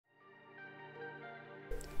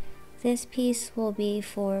This piece will be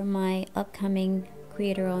for my upcoming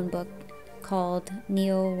creator-owned book called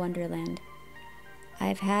Neo Wonderland.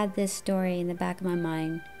 I've had this story in the back of my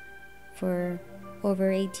mind for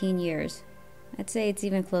over 18 years. I'd say it's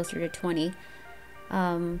even closer to 20.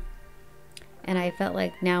 And I felt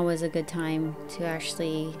like now was a good time to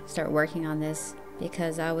actually start working on this,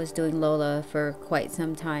 because I was doing Lola for quite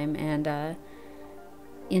some time, and I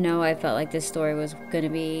felt like this story was going to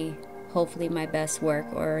be hopefully my best work,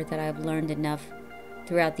 or that I've learned enough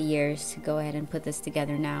throughout the years to go ahead and put this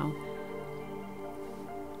together now.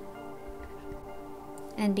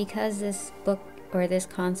 And because this book or this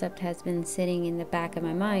concept has been sitting in the back of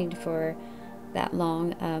my mind for that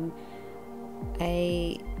long,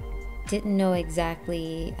 I didn't know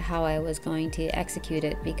exactly how I was going to execute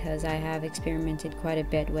it, because I have experimented quite a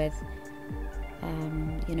bit with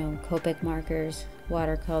Copic markers,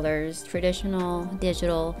 watercolors, traditional,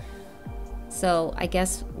 digital. So I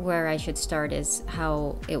guess where I should start is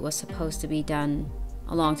how it was supposed to be done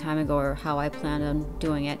a long time ago, or how I planned on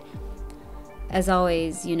doing it. As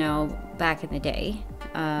always, back in the day,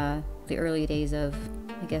 the early days of,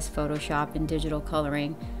 I guess, Photoshop and digital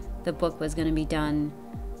coloring, the book was going to be done,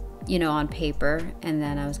 on paper, and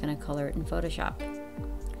then I was going to color it in Photoshop.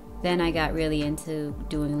 Then I got really into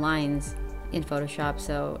doing lines in Photoshop,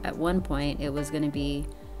 so at one point it was going to be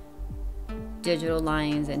digital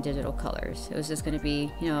lines and digital colors. It was just going to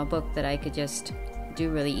be, a book that I could just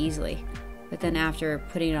do really easily. But then after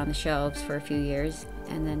putting it on the shelves for a few years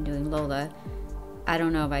and then doing Lola, I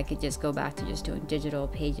don't know if I could just go back to just doing digital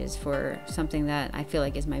pages for something that I feel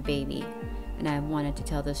like is my baby, and I wanted to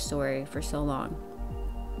tell this story for so long.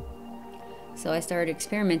 So I started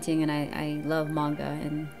experimenting, and I love manga,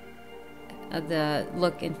 and the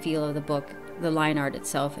look and feel of the book, the line art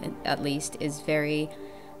itself at least, is very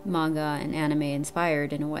manga and anime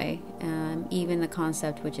inspired in a way. Even the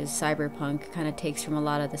concept, which is cyberpunk, kind of takes from a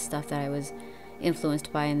lot of the stuff that I was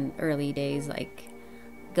influenced by in early days, like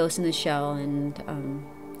Ghost in the Shell and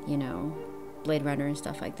Blade Runner and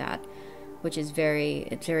stuff like that, which is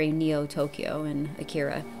it's very Neo Tokyo and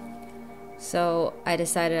Akira. So I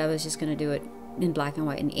decided I was just going to do it in black and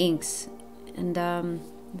white and inks, and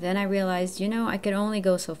then I realized I could only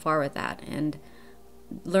go so far with that, and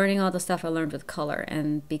learning all the stuff I learned with color,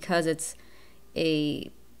 and because it's a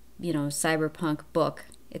cyberpunk book,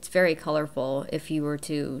 it's very colorful. If you were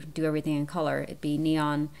to do everything in color, it'd be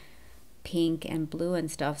neon pink and blue and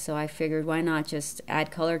stuff. So I figured, why not just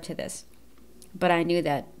add color to this? But I knew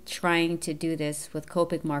that trying to do this with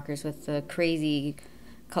Copic markers, with the crazy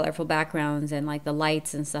colorful backgrounds and like the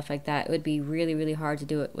lights and stuff like that, it would be really, really hard to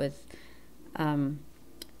do it with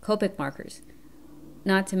Copic markers.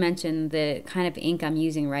 Not to mention the kind of ink I'm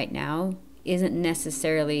using right now isn't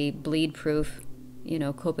necessarily bleed proof,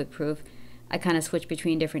 Copic proof. I kind of switch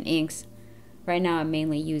between different inks. Right now I'm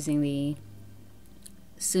mainly using the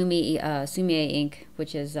Sumie ink,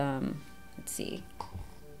 which is let's see,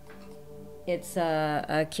 it's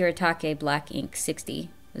a Kuretake black ink 60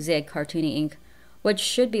 zig cartoony ink, which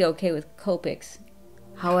should be okay with Copics.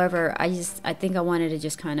 However, I think I wanted to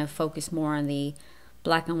just kind of focus more on the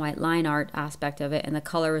black and white line art aspect of it, and the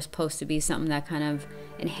color was supposed to be something that kind of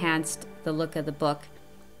enhanced the look of the book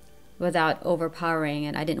without overpowering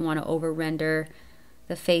it. I didn't want to over render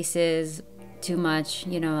the faces too much,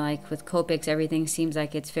 like with Copics everything seems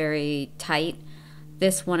like it's very tight.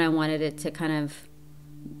 This one I wanted it to kind of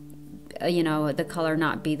the color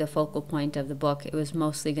not be the focal point of the book. It was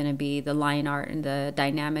mostly going to be the line art and the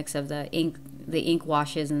dynamics of the ink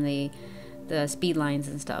washes and the speed lines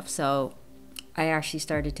and stuff. So I actually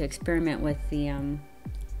started to experiment with the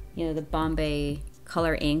the Bombay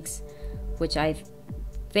color inks, which I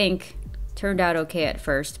think turned out okay at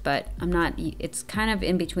first, but it's kind of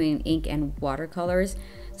in between ink and watercolors,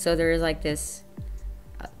 so there is like this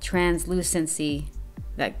translucency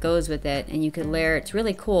that goes with it, and you can layer. It's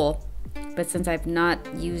really cool, but since I've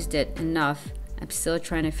not used it enough, I'm still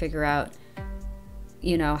trying to figure out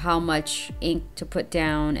how much ink to put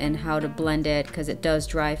down and how to blend it, because it does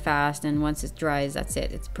dry fast, and once it dries, that's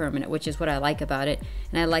it, it's permanent, which is what I like about it.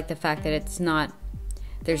 And I like the fact that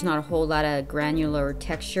there's not a whole lot of granular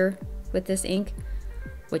texture with this ink,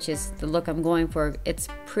 which is the look I'm going for. It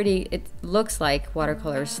looks like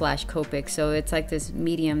watercolor / Copic, so it's like this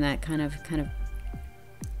medium that kind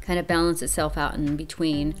of balances itself out in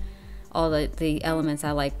between all the elements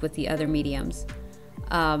I like with the other mediums.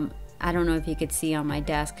 I don't know if you could see on my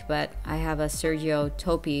desk, but I have a Sergio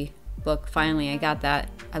Topi book. Finally, I got that.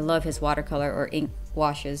 I love his watercolor or ink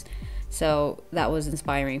washes, so that was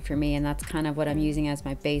inspiring for me, and that's kind of what I'm using as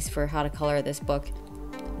my base for how to color this book.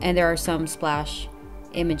 And there are some splash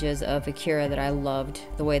images of Akira that I loved,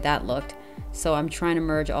 the way that looked. So I'm trying to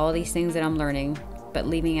merge all these things that I'm learning, but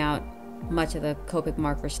leaving out much of the Copic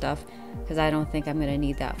marker stuff, because I don't think I'm going to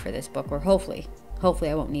need that for this book, or hopefully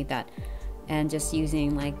I won't need that. And just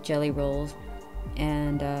using like jelly rolls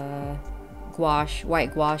and gouache,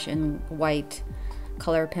 white gouache and white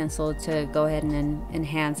color pencil to go ahead and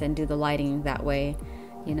enhance and do the lighting that way,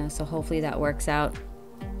 you know, so hopefully that works out.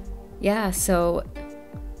 Yeah, so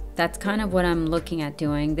that's kind of what I'm looking at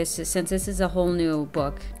doing. Since this is a whole new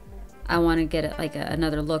book, I want to get like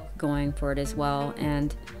another look going for it as well.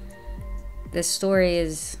 And this story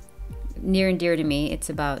is near and dear to me. It's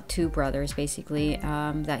about two brothers, basically,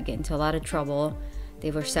 that get into a lot of trouble.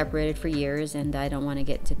 They were separated for years, and I don't want to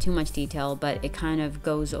get into too much detail, but it kind of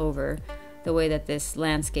goes over the way that this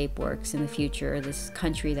landscape works in the future, this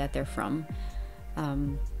country that they're from.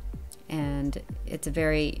 And it's a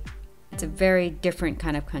very different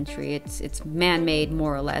kind of country. It's man-made,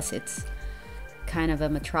 more or less. It's kind of a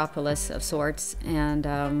metropolis of sorts, and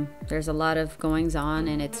there's a lot of goings on,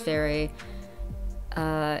 and it's very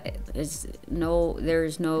there's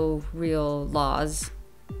no real laws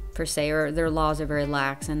per se, or their laws are very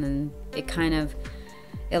lax, and then it kind of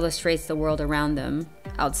illustrates the world around them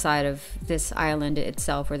outside of this island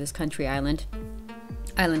itself, or this island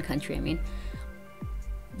country, I mean.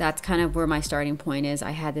 That's kind of where my starting point is.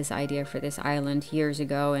 I had this idea for this island years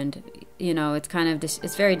ago, and you know, it's kind of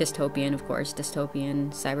it's very dystopian, of course,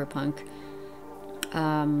 dystopian, cyberpunk,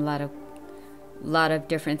 a lot of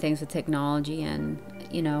different things with technology, and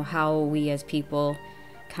you know, how we as people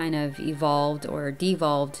kind of evolved or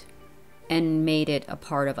devolved and made it a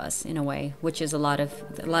part of us in a way, which is a lot of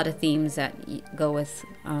themes that go with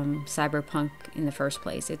cyberpunk in the first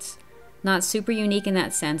place. It's not super unique in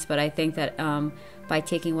that sense, but I think that by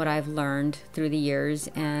taking what I've learned through the years,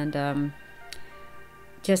 and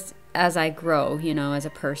just as I grow, you know, as a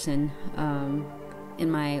person, in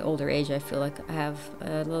my older age, I feel like I have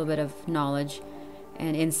a little bit of knowledge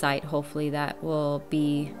and insight, hopefully, that will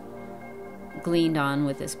be gleaned on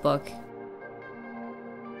with this book.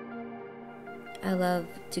 I love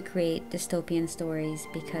to create dystopian stories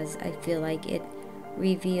because I feel like it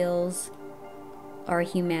reveals our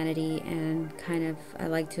humanity, and kind of, I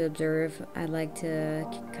like to observe, I like to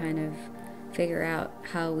kind of figure out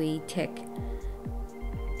how we tick,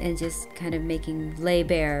 and just kind of lay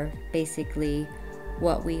bare basically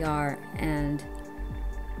what we are, and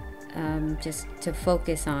just to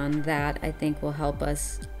focus on that, I think will help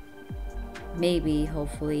us maybe,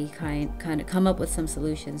 hopefully, kind of come up with some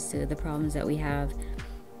solutions to the problems that we have,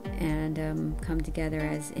 and come together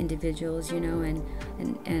as individuals, you know,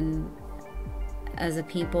 and as a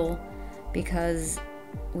people, because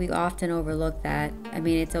we often overlook that. I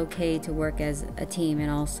mean, it's okay to work as a team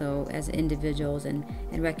and also as individuals, and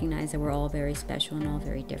recognize that we're all very special and all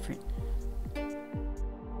very different.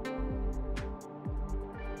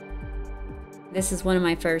 This is one of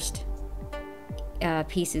my first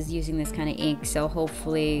pieces using this kind of ink, so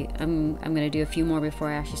hopefully I'm going to do a few more before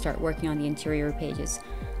I actually start working on the interior pages.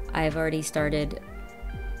 I've already started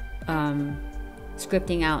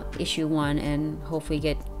scripting out issue 1, and hopefully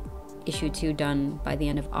get issue 2 done by the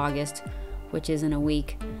end of August, which is in a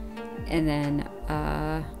week, and then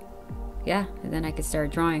yeah, and then I could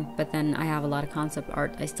start drawing. But then I have a lot of concept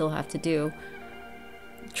art I still have to do,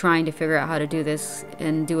 trying to figure out how to do this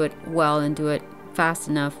and do it well and do it fast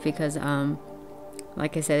enough, because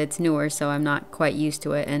like I said, it's newer, so I'm not quite used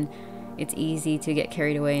to it, and it's easy to get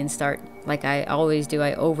carried away and start, like I always do,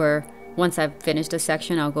 once I've finished a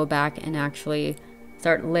section, I'll go back and actually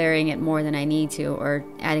start layering it more than I need to, or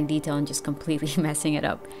adding detail and just completely messing it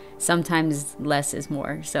up. Sometimes less is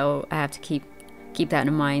more, so I have to keep that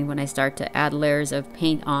in mind when I start to add layers of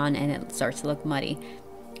paint on and it starts to look muddy,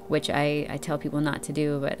 which I tell people not to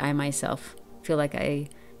do, but I myself feel like I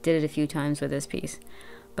did it a few times with this piece.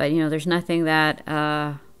 But you know, there's nothing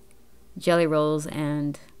that jelly rolls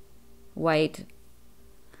and white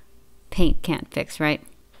paint can't fix, right?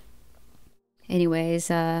 Anyways,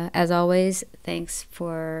 as always, thanks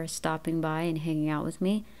for stopping by and hanging out with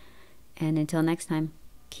me. And until next time,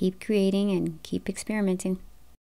 keep creating and keep experimenting.